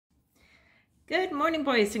Good morning,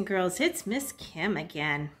 boys and girls. It's Miss Kim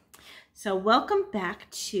again. So welcome back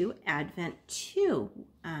to Advent 2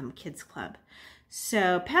 Kids Club.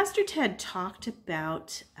 So Pastor Ted talked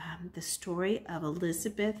about the story of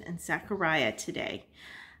Elizabeth and Zachariah today.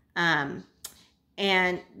 And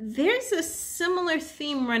there's a similar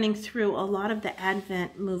theme running through a lot of the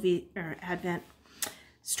Advent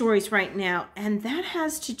stories right now, and that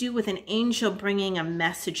has to do with an angel bringing a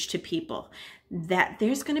message to people that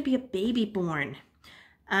there's going to be a baby born.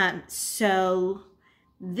 So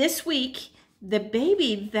this week, the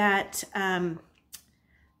baby that the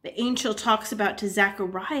angel talks about to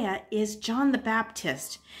Zachariah is John the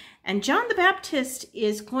Baptist. And John the Baptist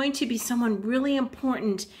is going to be someone really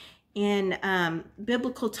important in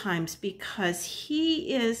biblical times because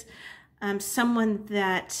he is someone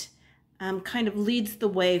that kind of leads the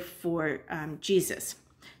way for Jesus.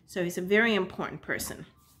 So he's a very important person.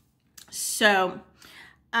 So,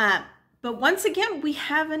 but once again, we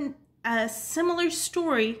have a similar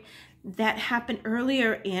story that happened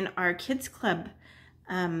earlier in our Kids Club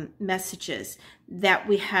messages, that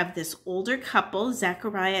we have this older couple,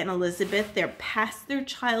 Zachariah and Elizabeth. They're past their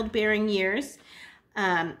childbearing years,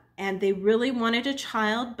 and they really wanted a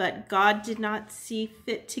child, but God did not see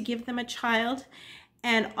fit to give them a child.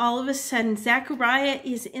 And all of a sudden, Zachariah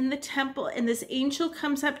is in the temple, and this angel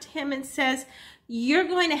comes up to him and says, "You're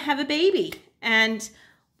going to have a baby." And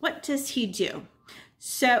what does he do?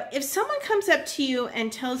 So if someone comes up to you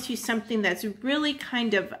and tells you something that's really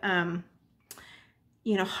kind of,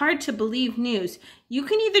 hard to believe news, you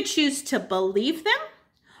can either choose to believe them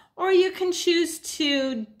or you can choose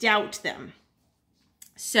to doubt them.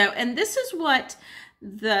 So, and this is what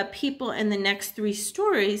the people in the next three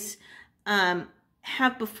stories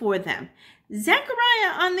have before them.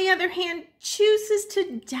 Zechariah, on the other hand, chooses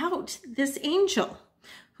to doubt this angel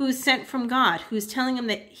who's sent from God, who's telling him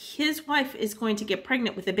that his wife is going to get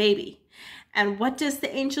pregnant with a baby. And what does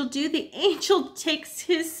the angel do? The angel takes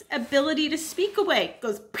his ability to speak away,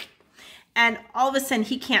 goes, and all of a sudden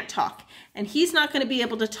he can't talk. And he's not going to be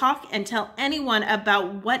able to talk and tell anyone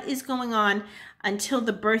about what is going on until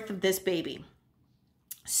the birth of this baby.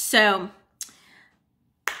 So,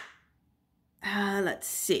 let's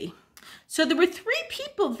see. So there were three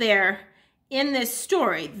people there in this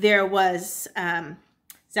story. There was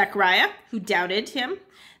Zechariah, who doubted him.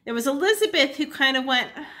 There was Elizabeth, who kind of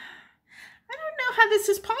went, "I don't know how this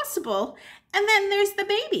is possible." And then there's the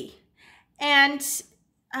baby. And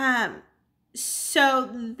so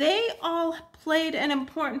they all played an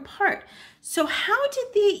important part. So how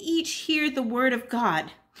did they each hear the word of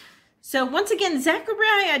God? So once again,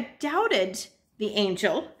 Zechariah doubted the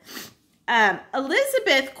angel.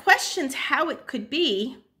 Elizabeth questions how it could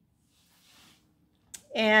be,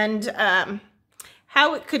 and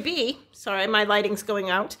how it could be. Sorry, my lighting's going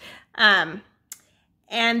out. And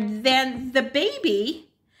then the baby,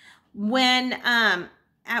 when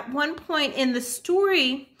at one point in the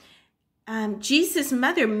story, Jesus'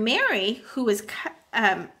 mother, Mary, who is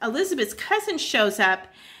Elizabeth's cousin, shows up,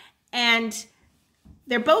 and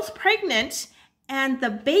they're both pregnant, and the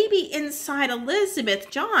baby inside Elizabeth,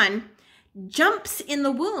 John, jumps in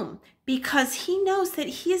the womb because he knows that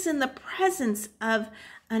he is in the presence of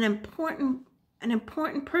an important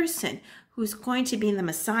person who's going to be the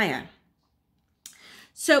Messiah.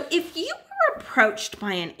 So if you were approached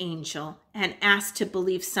by an angel and asked to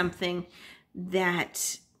believe something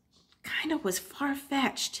that kind of was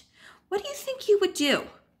far-fetched, what do you think you would do?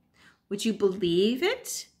 Would you believe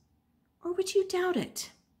it or would you doubt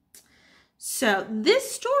it? So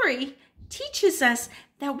this story teaches us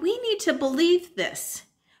that we need to believe this.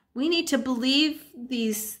 We need to believe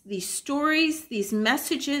these stories, these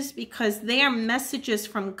messages, because they are messages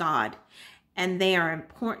from God, and they are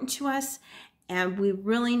important to us, and we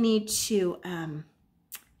really need to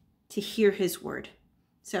hear his word.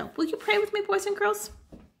 So will you pray with me, boys and girls?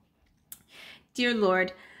 Dear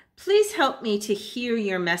Lord, please help me to hear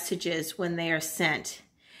your messages when they are sent.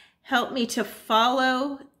 Help me to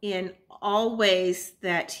follow in all ways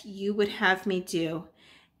that you would have me do,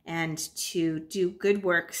 and to do good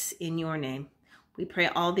works in your name. We pray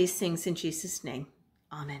all these things in Jesus' name.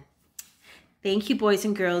 Amen. Thank you, boys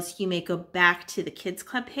and girls. You may go back to the Kids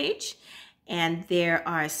Club page, and there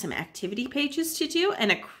are some activity pages to do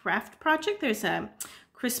and a craft project. There's a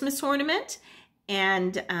Christmas ornament,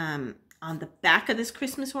 and on the back of this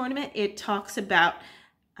Christmas ornament, it talks about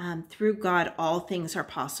through God, all things are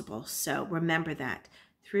possible. So remember that.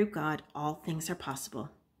 Through God, all things are possible.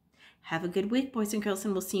 Have a good week, boys and girls,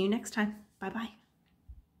 and we'll see you next time. Bye-bye.